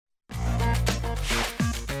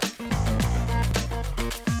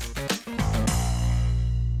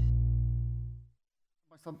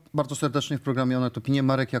Bardzo serdecznie w programie Onet Opinie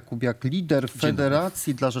Marek Jakubiak, lider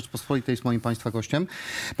Federacji dla Rzeczpospolitej, jest moim państwa gościem.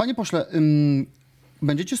 Panie pośle,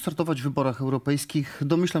 będziecie startować w wyborach europejskich.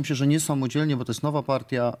 Domyślam się, że nie samodzielnie, bo to jest nowa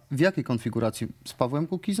partia. W jakiej konfiguracji? Z Pawłem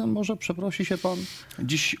Kukizem może przeprosi się pan?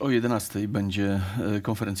 Dziś o 11:00 będzie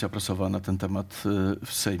konferencja prasowa na ten temat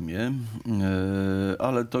w Sejmie,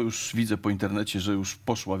 ale to już widzę po internecie, że już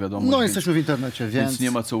poszła wiadomość. No jesteśmy w internecie, więc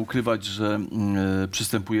nie ma co ukrywać, że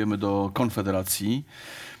przystępujemy do konfederacji.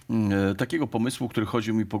 Takiego pomysłu, który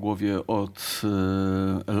chodził mi po głowie od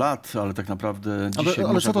lat, ale tak naprawdę dzisiaj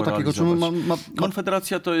ale co to takiego?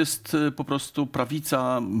 Konfederacja to jest po prostu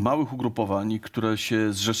prawica małych ugrupowań, które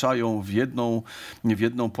się zrzeszają w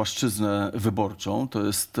jedną płaszczyznę wyborczą. To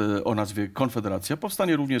jest o nazwie Konfederacja.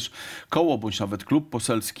 Powstanie również koło, bądź nawet klub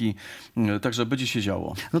poselski, także będzie się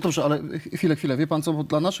działo. No dobrze, ale chwilę. Wie pan co, bo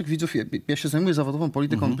dla naszych widzów, ja się zajmuję zawodową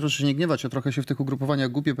polityką, proszę się nie gniewać, ja trochę się w tych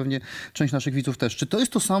ugrupowaniach gubię, pewnie część naszych widzów też. Czy to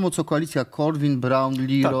jest to samo, co koalicja Korwin, Brown,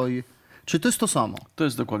 Leroy? Tak. Czy to jest to samo? To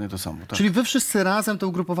jest dokładnie to samo, tak. Czyli wy wszyscy razem, te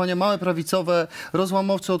ugrupowania małe, prawicowe,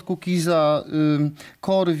 rozłamowcy od Kukiza,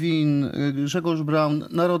 Korwin, Grzegorz Braun,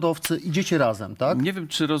 narodowcy, idziecie razem, tak? Nie wiem,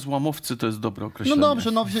 czy rozłamowcy to jest dobre określenie. No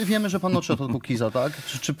dobrze, wiemy, że pan odszedł od Kukiza, tak?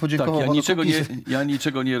 Czy podziękował tak, pan ja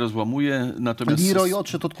niczego nie rozłamuję, natomiast... Leroy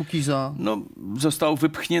odszedł od Kukiza. No, został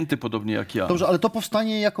wypchnięty podobnie jak ja. Dobrze, ale to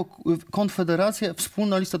powstanie jako konfederacja,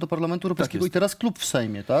 wspólna lista do Parlamentu Europejskiego i teraz klub w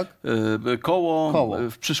Sejmie, tak? Koło.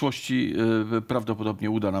 W przyszłości prawdopodobnie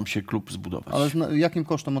uda nam się klub zbudować. Ale jakim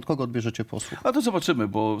kosztem? Od kogo odbierzecie posłów? A to zobaczymy,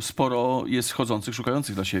 bo sporo jest chodzących,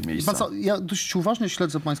 szukających dla siebie miejsca. Ja dość uważnie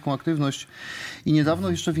śledzę pańską aktywność i niedawno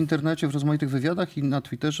jeszcze w internecie, w rozmaitych wywiadach i na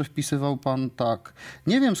Twitterze wpisywał pan tak.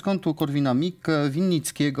 Nie wiem skąd u Korwina-Mikke,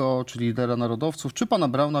 Winnickiego, czyli lidera narodowców, czy pana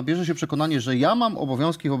Brauna bierze się przekonanie, że ja mam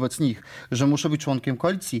obowiązki wobec nich, że muszę być członkiem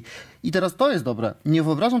koalicji. I teraz to jest dobre. Nie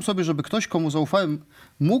wyobrażam sobie, żeby ktoś, komu zaufałem,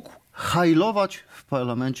 mógł hajlować w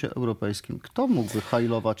Parlamencie Europejskim. Kto mógłby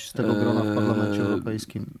hajlować z tego grona w Parlamencie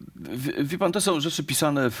Europejskim? Wie pan, to są rzeczy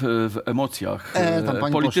pisane w emocjach.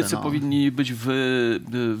 Politycy powinni być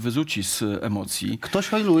wyzuci z emocji. Ktoś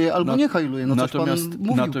hajluje albo nie hajluje.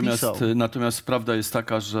 Natomiast prawda jest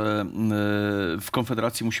taka, że w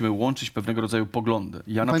Konfederacji musimy łączyć pewnego rodzaju poglądy.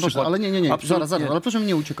 Ja na przykład... Ale nie. Zaraz, ale proszę mi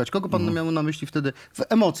nie uciekać. Kogo pan miał na myśli wtedy w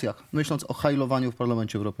emocjach, myśląc o hajlowaniu w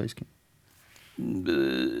Parlamencie Europejskim?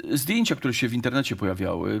 Zdjęcia, które się w internecie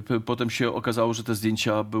pojawiały, potem się okazało, że te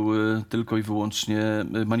zdjęcia były tylko i wyłącznie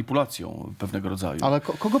manipulacją pewnego rodzaju. Ale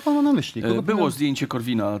kogo pan ma na myśli? Było zdjęcie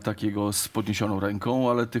Korwina takiego z podniesioną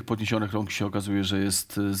ręką, ale tych podniesionych rąk się okazuje, że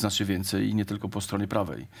jest znacznie więcej i nie tylko po stronie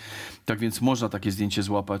prawej. Tak więc można takie zdjęcie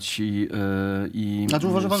złapać i znaczy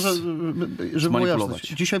uważa pan, że było jasność.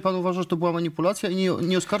 Dzisiaj pan uważa, że to była manipulacja i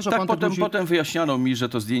nie oskarża pan tych ludzi? Potem wyjaśniano mi, że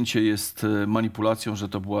to zdjęcie jest manipulacją, że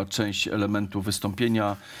to była część elementu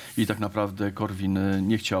wystąpienia i tak naprawdę Korwin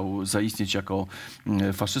nie chciał zaistnieć jako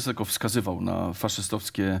faszysta, tylko wskazywał na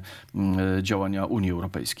faszystowskie działania Unii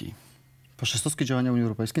Europejskiej. Faszystowskie działania Unii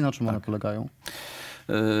Europejskiej? Na czym one polegają?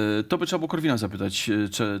 To by trzeba było Korwina zapytać,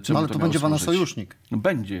 czemu ale to będzie pana sojusznik.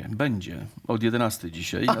 Będzie. Od 11:00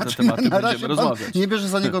 dzisiaj. Na te tematy będziemy rozmawiać. Nie bierze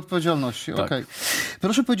za niego odpowiedzialności. Tak. Okay.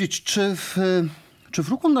 Proszę powiedzieć, czy w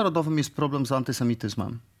ruchu narodowym jest problem z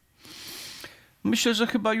antysemityzmem? Myślę, że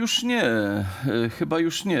chyba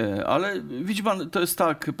już nie, ale widzi pan, to jest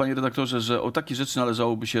tak, panie redaktorze, że o takie rzeczy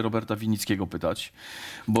należałoby się Roberta Winnickiego pytać,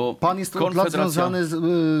 bo pan jest od lat związany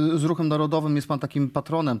z ruchem narodowym, jest pan takim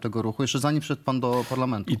patronem tego ruchu, jeszcze zanim wszedł pan do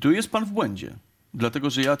parlamentu. I tu jest pan w błędzie. Dlatego,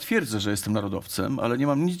 że ja twierdzę, że jestem narodowcem, ale nie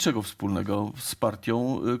mam niczego wspólnego z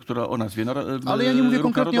partią, która o nazwie Ale ja nie mówię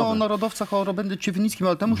konkretnie o narodowcach, o Robercie Winnickim,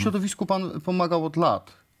 ale temu środowisku pan pomagał od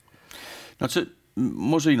lat. Znaczy,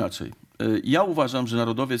 może inaczej. Ja uważam, że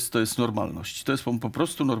narodowiec to jest normalność. To jest po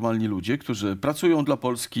prostu normalni ludzie, którzy pracują dla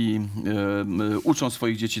Polski, uczą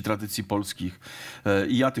swoich dzieci tradycji polskich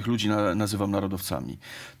i ja tych ludzi nazywam narodowcami.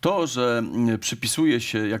 To, że przypisuje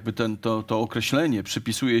się, jakby to określenie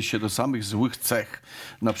przypisuje się do samych złych cech,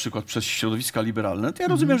 na przykład przez środowiska liberalne, to ja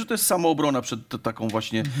rozumiem, że to jest samoobrona przed taką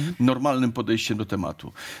właśnie normalnym podejściem do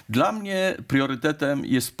tematu. Dla mnie priorytetem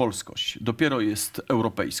jest polskość, dopiero jest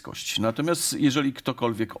europejskość. Natomiast jeżeli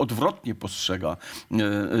ktokolwiek odwrotnie postrzega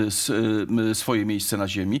swoje miejsce na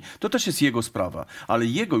ziemi, to też jest jego sprawa, ale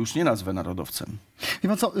jego już nie nazwę narodowcem. Wie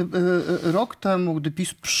pan co, rok temu, gdy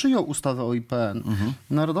PiS przyjął ustawę o IPN,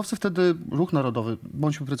 narodowcy wtedy, ruch narodowy,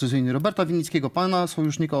 bądźmy precyzyjni, Roberta Winnickiego, pana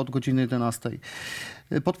sojusznika od godziny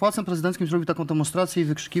 11:00, pod Pałacem Prezydenckim zrobił taką demonstrację i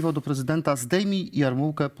wykrzykiwał do prezydenta: zdejmij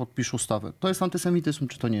jarmułkę, podpisz ustawę. To jest antysemityzm,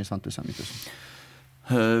 czy to nie jest antysemityzm?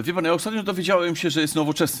 Wie pan, ja ostatnio dowiedziałem się, że jest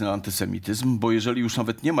nowoczesny antysemityzm, bo jeżeli już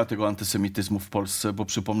nawet nie ma tego antysemityzmu w Polsce, bo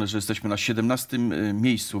przypomnę, że jesteśmy na 17.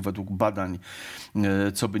 miejscu według badań,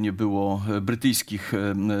 co by nie było, brytyjskich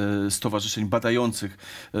stowarzyszeń badających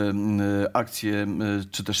akcje,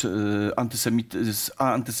 czy też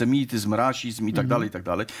antysemityzm, rasizm i tak dalej, i tak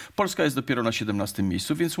dalej. Polska jest dopiero na 17.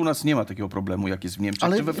 miejscu, więc u nas nie ma takiego problemu, jak jest w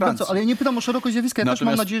Niemczech czy we Francji. Ale ja nie pytam o szerokie zjawiska, ja też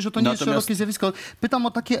mam nadzieję, że to nie jest szerokie zjawisko. Pytam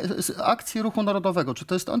o takie akcje ruchu narodowego. Czy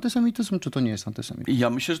to jest antysemityzm, czy to nie jest antysemityzm? Ja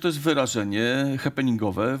myślę, że to jest wyrażenie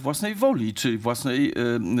happeningowe własnej woli, czy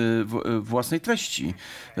własnej treści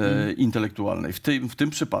intelektualnej. W tym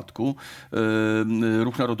przypadku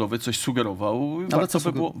ruch narodowy coś sugerował.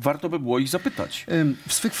 Warto by było ich zapytać.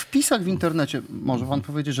 W swych wpisach w internecie, może pan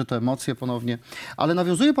powiedzieć, że to emocje ponownie, ale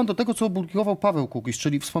nawiązuje pan do tego, co opublikował Paweł Kukiz,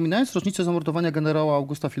 czyli wspominając rocznicę zamordowania generała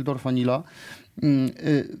Augusta Fieldorfa-Nila,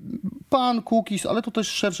 pan Kukiz, ale to też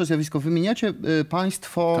szersze zjawisko, wymieniacie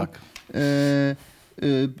państwo Tak.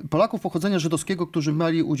 Polaków pochodzenia żydowskiego, którzy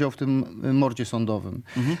mieli udział w tym mordzie sądowym.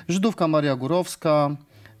 Żydówka Maria Górowska,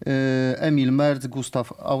 Emil Merz, Gustav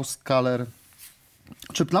Auskaler.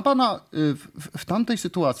 Czy dla pana w tamtej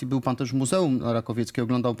sytuacji, był pan też w Muzeum Rakowieckim,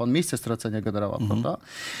 oglądał pan miejsce stracenia generała, prawda?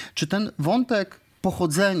 Czy ten wątek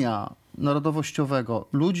pochodzenia narodowościowego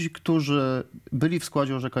ludzi, którzy byli w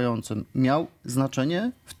składzie orzekającym, miał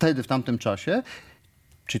znaczenie wtedy, w tamtym czasie?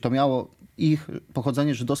 Czy to miało, ich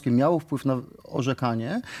pochodzenie żydowskie miało wpływ na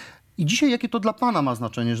orzekanie? I dzisiaj jakie to dla pana ma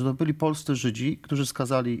znaczenie, że to byli polscy Żydzi, którzy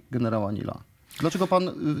skazali generała Nila? Dlaczego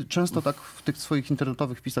pan często tak w tych swoich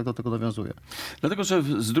internetowych wpisach do tego nawiązuje? Dlatego, że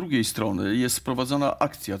z drugiej strony jest prowadzona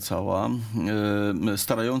akcja cała,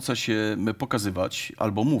 starająca się pokazywać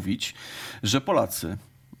albo mówić, że Polacy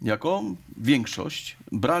jako większość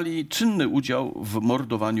brali czynny udział w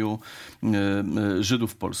mordowaniu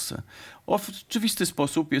Żydów w Polsce. W oczywisty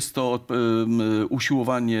sposób jest to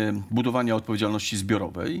usiłowanie budowania odpowiedzialności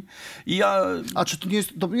zbiorowej. A czy to nie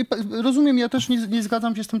jest... Rozumiem, ja też nie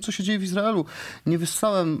zgadzam się z tym, co się dzieje w Izraelu. Nie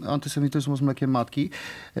wyssałem antysemityzmu z mlekiem matki,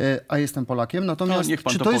 a jestem Polakiem. Natomiast niech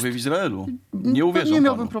pan to powie w Izraelu. Nie uwierzą Nie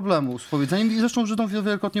miałbym panu problemu z powiedzeniem i zresztą Żydom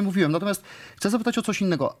wielokrotnie mówiłem. Natomiast chcę zapytać o coś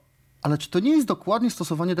innego. Ale czy to nie jest dokładnie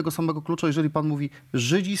stosowanie tego samego klucza, jeżeli pan mówi,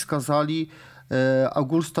 Żydzi skazali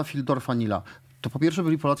Augusta Fieldorfa-Nila? To po pierwsze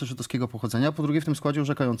byli Polacy żydowskiego pochodzenia, po drugie w tym składzie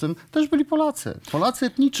orzekającym też byli Polacy. Polacy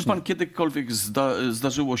etniczni. Czy pan kiedykolwiek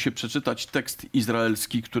zdarzyło się przeczytać tekst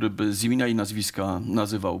izraelski, który by z imienia i nazwiska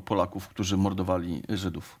nazywał Polaków, którzy mordowali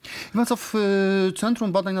Żydów? Chyba co w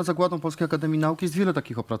Centrum Badań nad Zagładą Polskiej Akademii Nauk jest wiele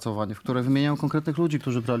takich opracowań, które wymieniają konkretnych ludzi,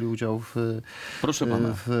 którzy brali udział w Proszę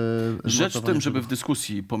pana, rzecz w tym, żeby w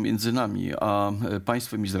dyskusji pomiędzy nami a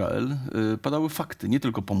państwem Izrael padały fakty, nie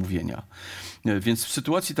tylko pomówienia. Więc w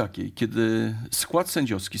sytuacji takiej, kiedy skład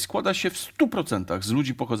sędziowski składa się w 100% z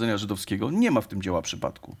ludzi pochodzenia żydowskiego, nie ma w tym dzieła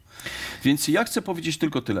przypadku. Więc ja chcę powiedzieć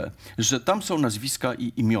tylko tyle, że tam są nazwiska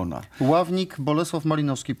i imiona. Ławnik Bolesław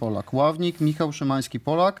Malinowski, Polak. Ławnik Michał Szymański,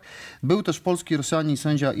 Polak. Był też polski Rosjanin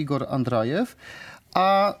sędzia Igor Andrajew,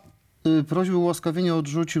 a prośbę o ułaskawienie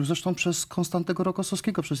odrzucił zresztą przez Konstantego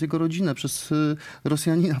Rokosowskiego, przez jego rodzinę, przez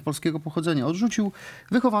Rosjanina polskiego pochodzenia. Odrzucił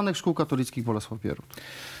wychowanych szkół katolickich Bolesław Bierut.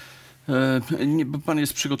 Pan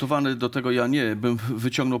jest przygotowany do tego, ja nie.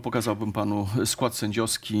 Pokazałbym panu skład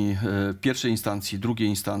sędziowski pierwszej instancji, drugiej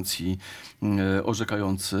instancji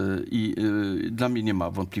orzekający i dla mnie nie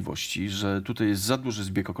ma wątpliwości, że tutaj jest za duży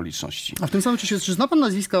zbieg okoliczności. A w tym samym czasie, czy zna pan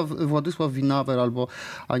nazwiska Władysław Winawer albo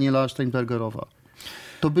Aniela Steinbergerowa?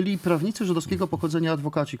 To byli prawnicy żydowskiego pochodzenia,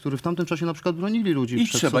 adwokaci, którzy w tamtym czasie na przykład bronili ludzi I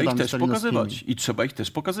przed trzeba ich sądami też pokazywać. I trzeba ich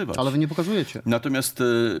też pokazywać. Ale wy nie pokazujecie. Natomiast,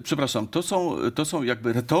 przepraszam, to są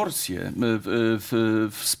jakby retorsje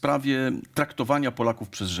w sprawie traktowania Polaków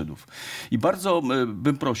przez Żydów. I bardzo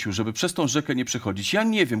bym prosił, żeby przez tą rzekę nie przechodzić. Ja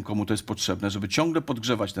nie wiem, komu to jest potrzebne, żeby ciągle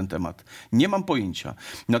podgrzewać ten temat. Nie mam pojęcia.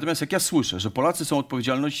 Natomiast jak ja słyszę, że Polacy są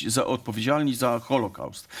odpowiedzialni za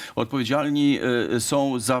Holokaust, odpowiedzialni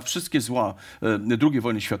są za wszystkie zła II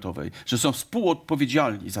wojny światowej, że są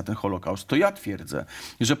współodpowiedzialni za ten Holokaust, to ja twierdzę,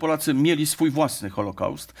 że Polacy mieli swój własny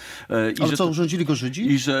Holokaust. Ale co, urządzili go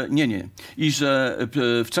Żydzi? I że I że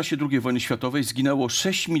w czasie II wojny światowej zginęło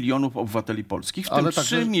 6 milionów obywateli polskich, w tym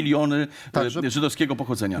 3 miliony żydowskiego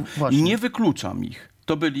pochodzenia. Właśnie. I nie wykluczam ich.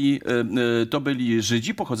 To byli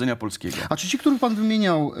Żydzi pochodzenia polskiego. A czy ci, których pan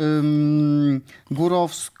wymieniał,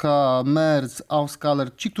 Górowska, Merz,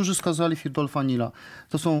 Auskaler, ci, którzy skazali Fieldorfa-Nila,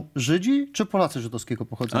 to są Żydzi czy Polacy żydowskiego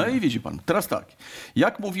pochodzenia? No i widzi pan, teraz tak,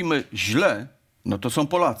 jak mówimy źle No to są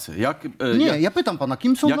Polacy. Ja pytam pana,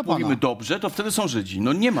 kim są dla Jak pana? mówimy dobrze, to wtedy są Żydzi.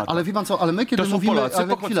 No nie ma. Ale wie pan co, ale my kiedy To są mówimy,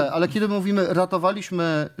 Polacy, ale kiedy mówimy,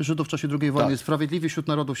 ratowaliśmy Żydów w czasie II wojny, Tak. sprawiedliwie wśród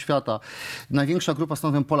narodów świata, największa grupa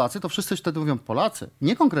stanowią Polacy, to wszyscy wtedy mówią Polacy,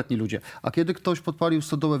 nie konkretni ludzie. A kiedy ktoś podpalił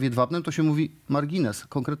stodołę w Jedwabnem, to się mówi margines,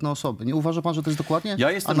 konkretne osoby. Nie uważa pan, że to jest dokładnie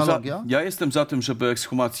analogia? Ja jestem za tym, żeby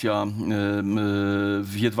ekshumacja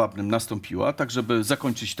w Jedwabnem nastąpiła, tak żeby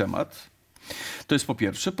zakończyć temat. To jest po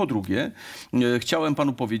pierwsze. Po drugie, chciałem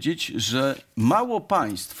panu powiedzieć, że mało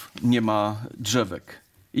państw nie ma drzewek.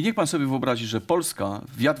 I niech pan sobie wyobrazi, że Polska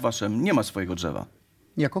w Yad Vashem nie ma swojego drzewa.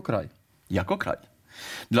 Jako kraj. Jako kraj.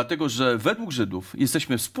 Dlatego, że według Żydów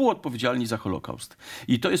jesteśmy współodpowiedzialni za Holokaust.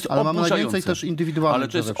 I to jest Ale mamy oburzające. najwięcej też indywidualnych Ale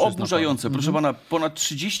to jest drzewek, przyzna oburzające. pan. Proszę pana, ponad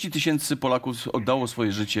 30 000 Polaków oddało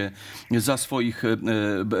swoje życie za swoich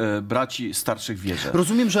braci starszych w wierze.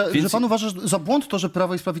 Rozumiem, że Więc pan uważa za błąd to, że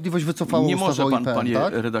Prawo i Sprawiedliwość wycofało nie ustawę może o pan, IPN, panie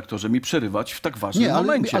tak? redaktorze, mi przerywać w tak ważnym Nie,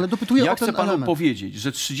 momencie. ale dopytuję ja o ten chcę panu element. powiedzieć,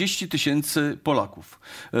 że 30 000 Polaków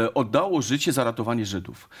oddało życie za ratowanie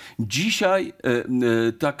Żydów. Dzisiaj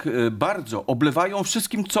tak bardzo oblewają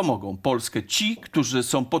wszystkim, co mogą Polskę. Ci, którzy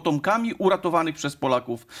są potomkami uratowanych przez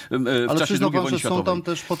Polaków w Ale czasie przyzna II pan, wojny że są światowej. tam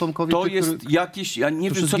też potomkowie To tych, jest jakieś, ja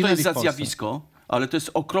nie wiem, co to zginęli jest w za Polsce. zjawisko, ale to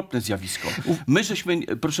jest okropne zjawisko.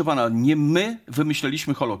 Proszę pana, nie my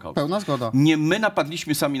wymyśliliśmy Holokaust. Pełna zgoda. Nie my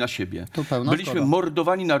napadliśmy sami na siebie. To pełna Byliśmy zgoda.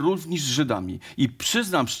 mordowani na równi z Żydami. I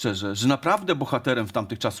przyznam szczerze, że naprawdę bohaterem w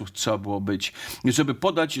tamtych czasach trzeba było być, żeby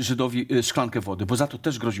podać Żydowi szklankę wody, bo za to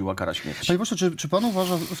też groziła kara śmierci. Panie pośle, czy pan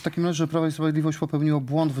uważa w takim razie, że Prawo i Sprawiedliwość popełniło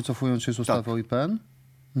błąd, wycofując się z ustawy o IPN?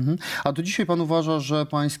 Mhm. A do dzisiaj pan uważa, że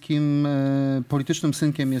pańskim politycznym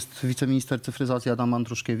synkiem jest wiceminister cyfryzacji Adam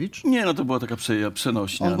Andruszkiewicz? Nie, no to była taka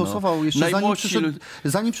przenośnia. On głosował jeszcze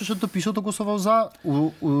zanim przyszedł do PiS-u, to głosował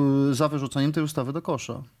za wyrzuceniem tej ustawy do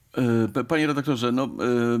kosza. Panie redaktorze, no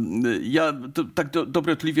ja tak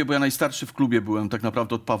dobrotliwie, bo ja najstarszy w klubie byłem, tak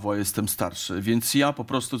naprawdę od Pawła jestem starszy, więc ja po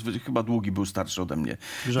prostu, chyba Długi był starszy ode mnie.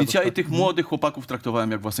 Więc ja i tych młodych chłopaków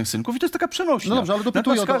traktowałem jak własnych synków i to jest taka przenośnia. No dobrze, ale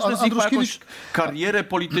dopytuję o to. Każdy z nich ma jakąś karierę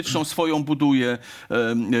polityczną swoją buduje,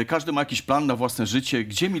 każdy ma jakiś plan na własne życie.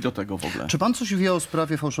 Gdzie mi do tego w ogóle? Czy pan coś wie o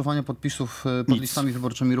sprawie fałszowania podpisów pod listami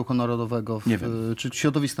wyborczymi Ruchu Narodowego, czy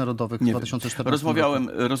środowisk narodowych w 2014 roku?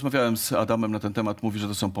 Rozmawiałem z Adamem na ten temat, mówi, że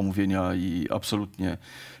to są pomówienia i absolutnie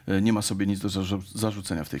nie ma sobie nic do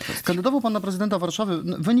zarzucenia w tej kwestii. Kandydował pan na prezydenta Warszawy.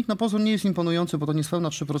 Wynik na pozór nie jest imponujący, bo to niespełna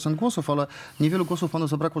 3% głosów, ale niewielu głosów panu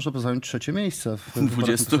zabrakło, żeby zająć trzecie miejsce w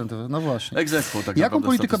 20. No właśnie. Ex-aequo, tak Jaką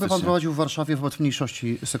politykę by pan statystycznie. prowadził w Warszawie wobec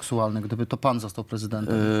mniejszości seksualnych, gdyby to pan został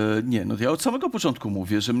prezydentem? Nie, no ja od samego początku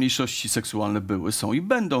mówię, że mniejszości seksualne były, są i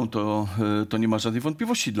będą. To nie ma żadnej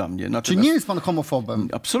wątpliwości dla mnie. Czy nie jest pan homofobem?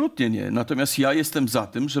 Absolutnie nie. Natomiast ja jestem za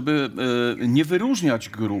tym, żeby nie wyróżniać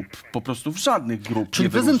grup, po prostu w żadnych grup. Czyli nie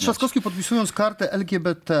prezydent wyróżniać. Trzaskowski, podpisując kartę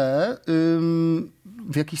LGBT,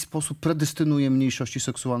 w jakiś sposób predystynuje mniejszości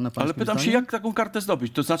seksualne Ale pańskim pytam się, zdaniem? jak taką kartę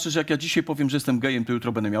zdobyć? To znaczy, że jak ja dzisiaj powiem, że jestem gejem, to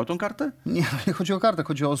jutro będę miał tą kartę? Nie chodzi o kartę,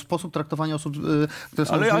 chodzi o sposób traktowania osób, które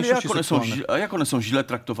są Ale mniejszości jak one są źle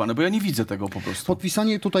traktowane? Bo ja nie widzę tego po prostu.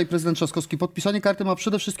 Podpisanie, tutaj prezydent Trzaskowski, podpisanie karty ma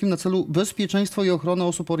przede wszystkim na celu bezpieczeństwo i ochronę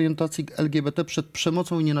osób orientacji LGBT przed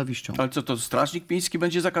przemocą i nienawiścią. Ale co, to strażnik miejski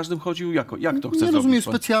będzie za każdym chodził? Jak to chce Nie zrobić? rozumiem,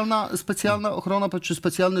 specjalna ochrona, czy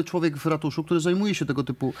specjalny człowiek w ratuszu, który zajmuje się tego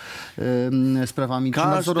typu sprawami, czy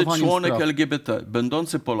Każdy nadzorowaniem członek spraw. LGBT,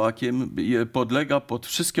 będący Polakiem, podlega pod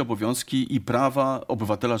wszystkie obowiązki i prawa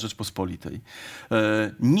obywatela Rzeczpospolitej.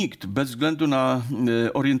 Nikt, bez względu na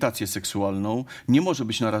orientację seksualną, nie może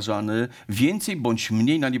być narażany więcej bądź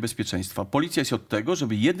mniej na niebezpieczeństwa. Policja jest od tego,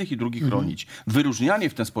 żeby jednych i drugich chronić. Wyróżnianie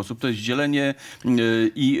w ten sposób to jest dzielenie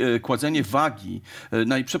i kładzenie wagi.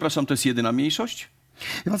 No i przepraszam, to jest jedyna mniejszość?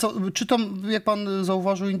 Wie pan co, czytam, jak pan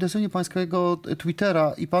zauważył, intensywnie pańskiego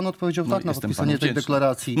Twittera i pan odpowiedział tak na jestem podpisanie panu tej wdzięczny.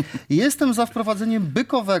 deklaracji. Jestem za wprowadzeniem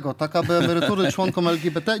bykowego, tak aby emerytury członkom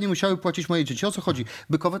LGBT nie musiały płacić moje dzieci. O co chodzi?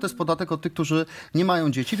 Bykowe to jest podatek od tych, którzy nie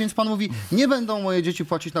mają dzieci, więc pan mówi, nie będą moje dzieci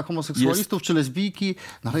płacić na homoseksualistów czy lesbijki.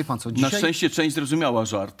 No ale wie pan co, dzisiaj... Na szczęście część zrozumiała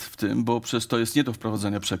żart w tym, bo przez to jest nie do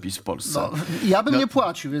wprowadzenia przepis w Polsce. No, ja bym nie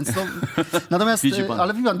płacił, więc to... Natomiast, Widzi pan,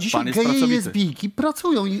 ale wie pan, dzisiaj pan jest geje i pracowity. lesbijki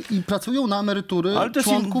pracują i pracują na emerytury Ale to jest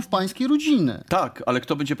członków pańskiej rodziny. Tak, ale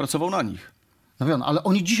kto będzie pracował na nich? No wiem, ale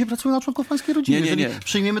oni dzisiaj pracują na członków pańskiej rodziny. Nie. Jeżeli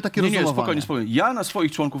przyjmiemy takie Nie, rozumowanie. spokojnie. Ja na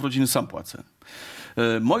swoich członków rodziny sam płacę.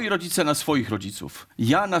 Moi rodzice na swoich rodziców.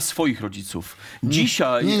 Ja na swoich rodziców.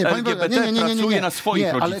 Dzisiaj LGBT pracuje na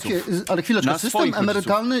swoich rodziców. Ale chwileczkę, Na system swoich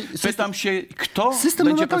emerytalny... rodziców. Pytam się, kto System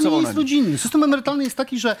będzie emerytalny pracował nie na jest nim? rodzinny. System emerytalny jest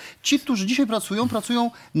taki, że ci, którzy dzisiaj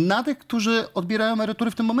pracują na tych, którzy odbierają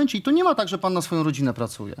emerytury w tym momencie. I to nie ma tak, że pan na swoją rodzinę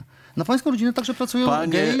pracuje. Na pańską rodzinę także pracują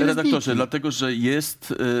Panie geje i redaktorze, lesbijki. dlatego, że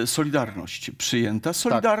jest solidarność przyjęta.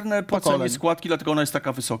 Solidarne płacenie pokoleń. składki, dlatego ona jest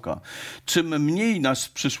taka wysoka. Czym mniej nas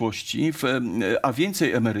w przyszłości, a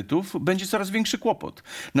więcej emerytów, będzie coraz większy kłopot.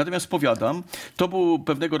 Natomiast powiadam, to był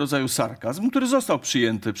pewnego rodzaju sarkazm, który został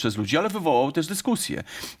przyjęty przez ludzi, ale wywołał też dyskusję.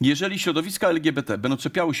 Jeżeli środowiska LGBT będą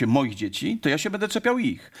czepiały się moich dzieci, to ja się będę czepiał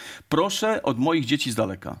ich. Proszę od moich dzieci z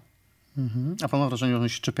daleka. A pan ma wrażenie, że one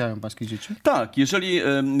się czepiają pańskich dzieci? Tak, jeżeli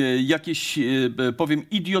jakieś, powiem,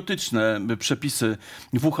 idiotyczne przepisy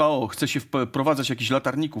WHO chce się wprowadzać jakichś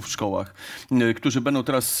latarników w szkołach, którzy będą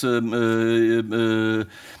teraz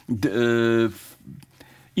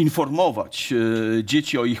informować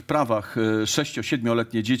dzieci o ich prawach,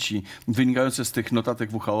 6-7-letnie dzieci wynikające z tych notatek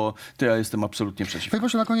WHO, to ja jestem absolutnie przeciw. Panie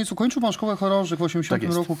pośle, na koniec ukończył pan szkołę chorążych w 80 Tak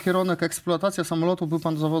jest. roku. Kierunek eksploatacja samolotu. Był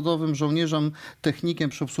pan zawodowym żołnierzem, technikiem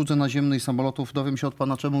przy obsłudze naziemnej samolotów. Dowiem się od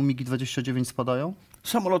pana, czemu MiG-29 spadają?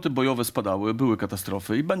 Samoloty bojowe spadały, były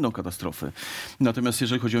katastrofy i będą katastrofy. Natomiast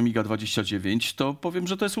jeżeli chodzi o MiG-29, to powiem,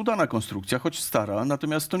 że to jest udana konstrukcja, choć stara,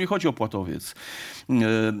 natomiast to nie chodzi o płatowiec.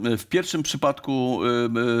 W pierwszym przypadku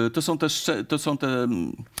to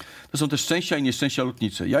są te szczęścia i nieszczęścia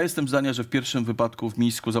lotnicze. Ja jestem zdania, że w pierwszym wypadku w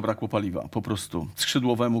Mińsku zabrakło paliwa, po prostu.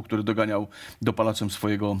 Skrzydłowemu, który doganiał dopalaczem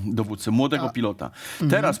swojego dowódcę, młodego pilota.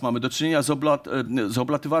 Teraz mamy do czynienia z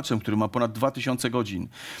oblatywaczem, który ma ponad 2000 godzin.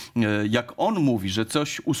 Jak on mówi, że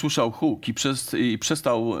coś usłyszał huk i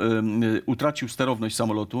utracił sterowność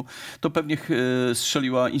samolotu, to pewnie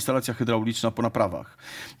strzeliła instalacja hydrauliczna po naprawach.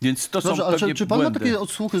 Więc to Dobrze, są ale pewnie czy pan błędy. ma takie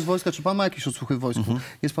odsłuchy z wojska? Czy pan ma jakieś odsłuchy w wojsku?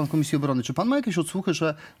 Jest pan w Komisji Obrony. Czy pan ma jakieś odsłuchy,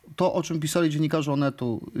 że to, o czym pisali dziennikarze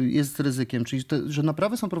Onetu, jest ryzykiem? Czyli że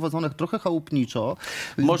naprawy są prowadzone trochę chałupniczo,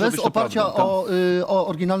 Może bez być to oparcia prawda, o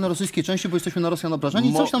oryginalne rosyjskie części, bo jesteśmy na Rosjan obrażeni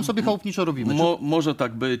i coś tam sobie chałupniczo robimy. Może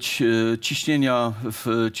tak być. Ciśnienia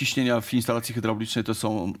w instalacji hydraulicznej to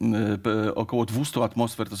są około 200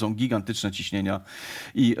 atmosfer, to są gigantyczne ciśnienia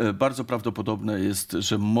i bardzo prawdopodobne jest,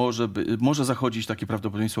 że może zachodzić takie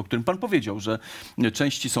prawdopodobieństwo, o którym pan powiedział, że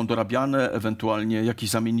części są dorabiane, ewentualnie jakieś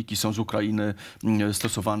zamienniki są z Ukrainy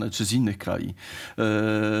stosowane, czy z innych krajów.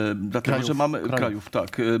 Dlatego, że mamy krajów,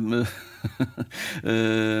 tak.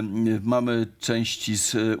 Mamy części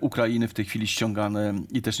z Ukrainy w tej chwili ściągane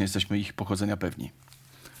i też nie jesteśmy ich pochodzenia pewni.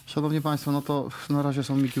 Szanowni państwo, no to na razie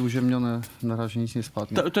są migi uziemnione, na razie nic nie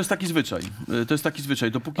spadnie. To jest taki zwyczaj. To jest taki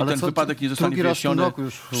zwyczaj. Dopóki Ale ten wypadek nie zostanie drugi raz w tym wyjaśniony, roku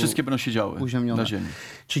już wszystkie będą siedziały uziemnione. na ziemi.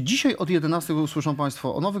 Czy dzisiaj od 11 usłyszą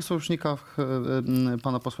państwo o nowych sojusznikach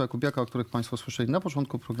pana posła Jakubiaka, o których państwo słyszeli na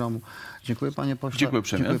początku programu. Dziękuję panie pośle. Dziękuję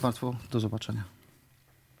uprzejmie. Dziękuję państwu. Do zobaczenia.